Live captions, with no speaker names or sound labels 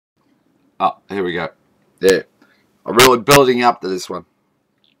Oh, here we go. Yeah. I'm really building up to this one.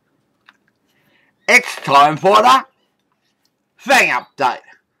 It's time for the Fang update.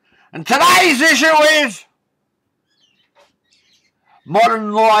 And today's issue is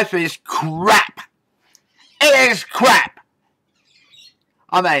modern life is crap. It is crap.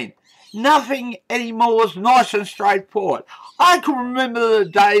 I mean, nothing anymore is nice and straightforward. I can remember the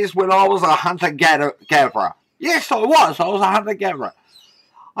days when I was a hunter-gatherer. Yes, I was. I was a hunter-gatherer.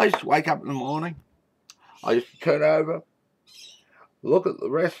 I used to wake up in the morning. I used to turn over, look at the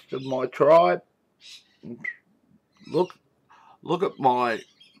rest of my tribe, look at my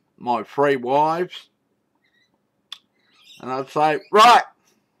 3 wives, and I'd say, right,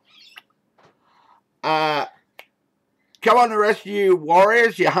 come on, the rest of you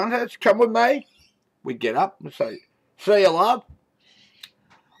warriors, you hunters, come with me. We get up and say, see you, love.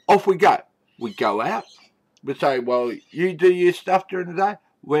 Off we go. We go out. We say, well, you do your stuff during the day.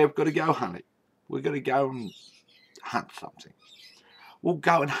 We've got to go hunting. We've got to go and hunt something. We'll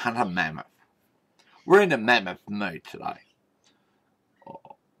go and hunt a mammoth. We're in a mammoth mood today.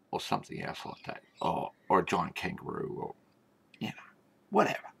 Or something else like that. Or a giant kangaroo. Or, you know,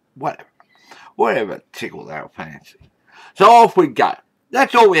 whatever tickled our fancy. So off we go.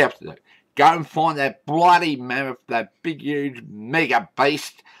 That's all we have to do. Go and find that bloody mammoth, that big, huge, mega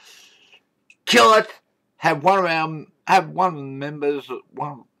beast. Kill it. Have one of the members,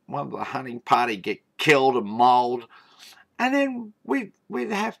 one of the hunting party get killed and mauled, and then we'd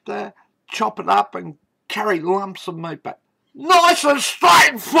have to chop it up and carry lumps of meat back. Nice and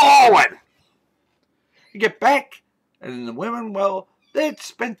straightforward. You get back, and the women, well, they'd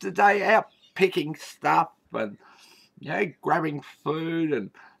spent the day out picking stuff and, you know, grabbing food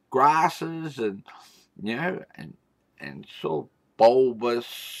and grasses and, you know, and sort of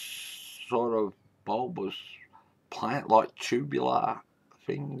bulbous plant-like tubular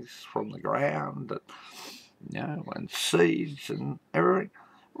things from the ground, and, you know, and seeds and everything.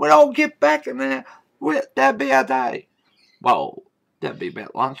 We'd all get back and that'd be our day. Well, that'd be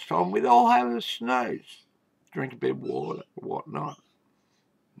about lunchtime. We'd all have a snooze, drink a bit of water or whatnot.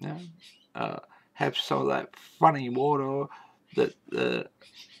 You know, have some of that funny water that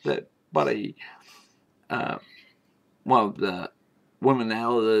buddy, one of the women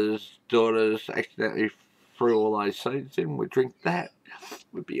elders' daughters accidentally threw all those seeds in. We'd drink that.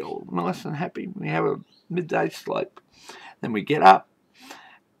 We'd be all nice and happy. We have a midday sleep. Then we get up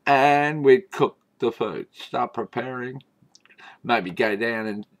and we'd cook the food, start preparing, maybe go down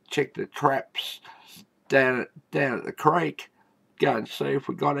and check the traps down at the creek, go and see if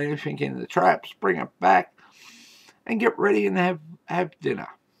we got anything in the traps, bring it back, and get ready and have dinner.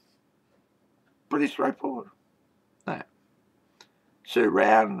 Pretty straightforward. No. Sit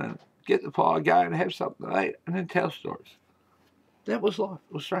around and get the fire going and have something to eat and then tell stories. That was life.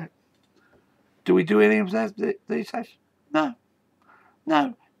 It was straight. Do we do any of that these days? No.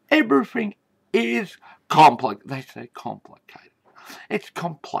 No. Everything is complex. They say complicated. It's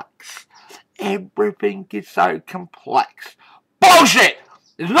complex. Everything is so complex. Bullshit!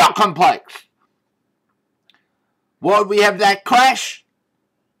 It's not complex. Why did we have that crash?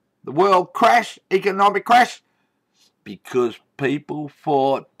 The world crash, economic crash? Because people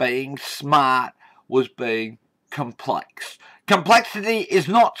thought being smart was being complex. Complexity is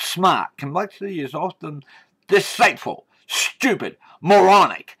not smart. Complexity is often deceitful, stupid,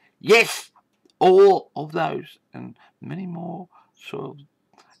 moronic. Yes, all of those and many more sort of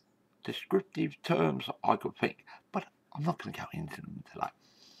descriptive terms I could think. But I'm not going to go into them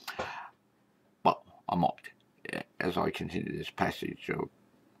today. Well, I might, as I continue this passage of,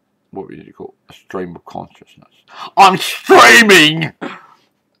 what would you call it? A stream of consciousness. I'm streaming!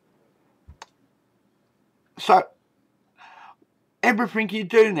 So, everything you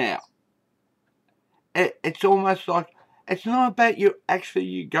do now, it's almost like, it's not about you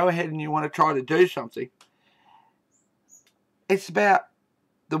go ahead and you want to try to do something. It's about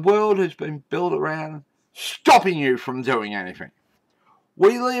the world has been built around stopping you from doing anything.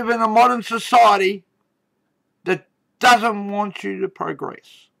 We live in a modern society that doesn't want you to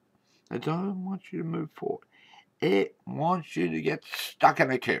progress. They don't want you to move forward. It wants you to get stuck in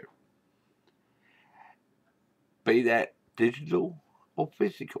a queue. Be that digital or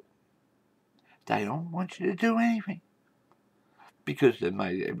physical. They don't want you to do anything. Because they've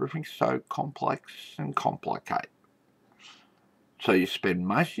made everything so complex and complicated. So you spend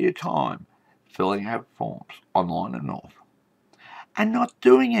most of your time filling out forms online and off. And not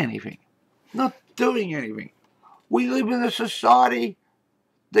doing anything. Not doing anything. We live in a society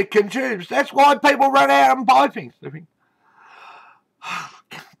that consumes. That's why people run out and buy things. They think, I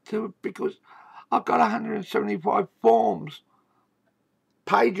can't do it because I've got 175 forms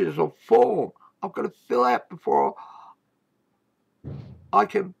pages of form I've got to fill out before I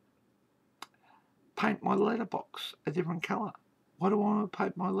can paint my letterbox a different colour. Why do I want to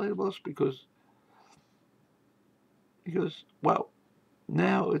paint my letterbox? Because well,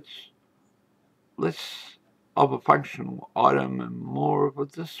 now it's less of a functional item and more of a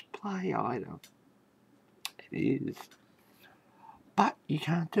display item. It is. But you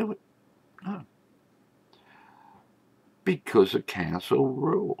can't do it. No. Because of council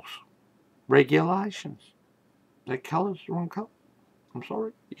rules, regulations. That colour's the wrong colour. I'm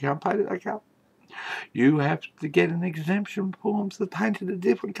sorry, you can't paint it that colour. You have to get an exemption form to paint it a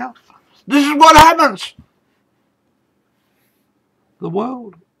different colour. This is what happens. The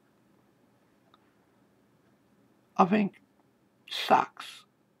world, I think, sucks.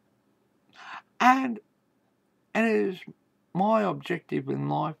 And it is my objective in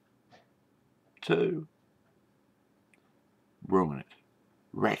life to ruin it,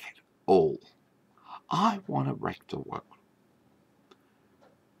 wreck it all. I want to wreck the world.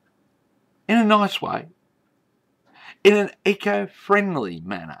 In a nice way, in an eco-friendly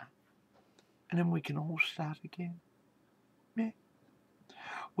manner. And then we can all start again. Yeah.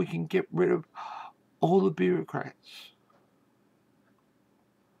 We can get rid of all the bureaucrats.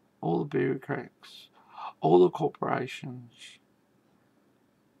 All the bureaucrats. All the corporations.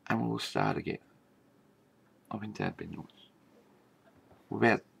 And we'll start again. I think that'd be nice.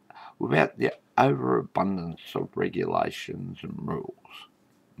 Without the overabundance of regulations and rules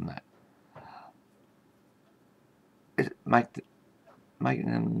and that.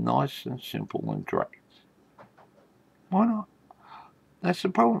 Making them nice and simple and direct. Why not? That's the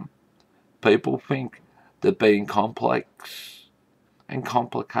problem. People think that being complex and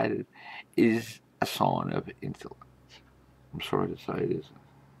complicated is a sign of intellect. I'm sorry to say it isn't.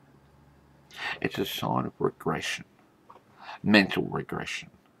 It's a sign of regression, mental regression,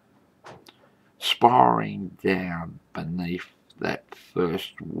 spiraling down beneath that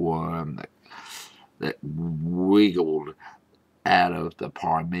first worm that wiggled out of the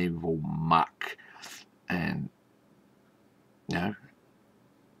primeval muck and,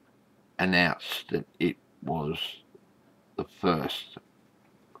 announced that it was the first,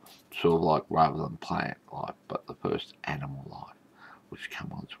 sort of like, rather than plant life, but the first animal life which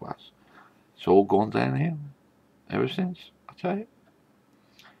came on to us. It's all gone downhill ever since, I tell you.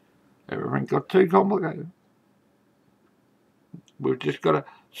 Everything got too complicated. We've just got to,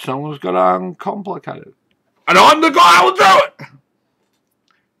 someone's got to uncomplicate it. And I'm the guy who'll do it!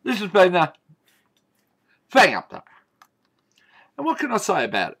 This has been a Fang Update. And what can I say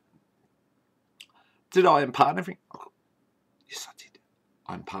about it? Did I impart anything? Oh, yes, I did.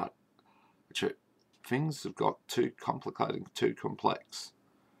 I impart. Things have got too complicated, too complex.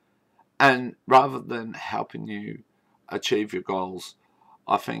 And rather than helping you achieve your goals,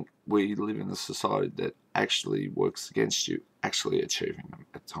 I think we live in a society that actually works against you actually achieving them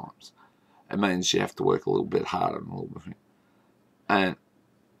at times. It means you have to work a little bit harder and a little bit. And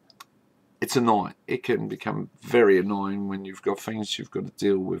it's annoying. It can become very annoying when you've got things you've got to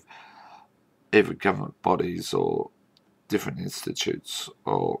deal with, either government bodies or different institutes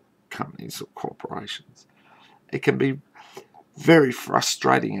or companies or corporations. It can be very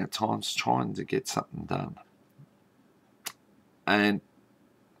frustrating at times trying to get something done. And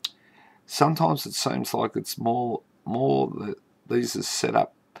sometimes it seems like it's more that these are set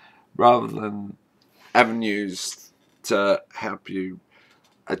up rather than avenues to help you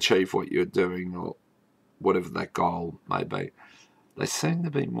achieve what you're doing or whatever that goal may be. They seem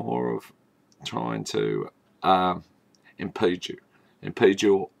to be more of trying to impede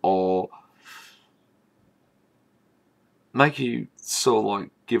you or make you sort of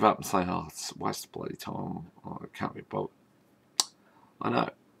like give up and say, oh, it's a waste of bloody time, oh, I can't be bothered. I know.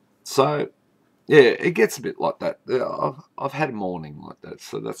 So, yeah, it gets a bit like that. I've had a morning like that,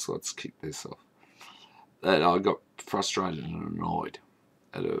 so that's what's kicked this off. That I got frustrated and annoyed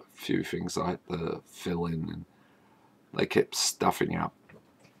at a few things I had to fill in, and they kept stuffing up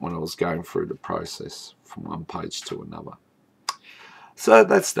when I was going through the process from one page to another. So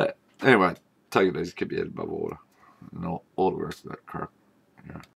that's that. Anyway, take it easy, keep your head above water, and all the rest of that crap. Yeah.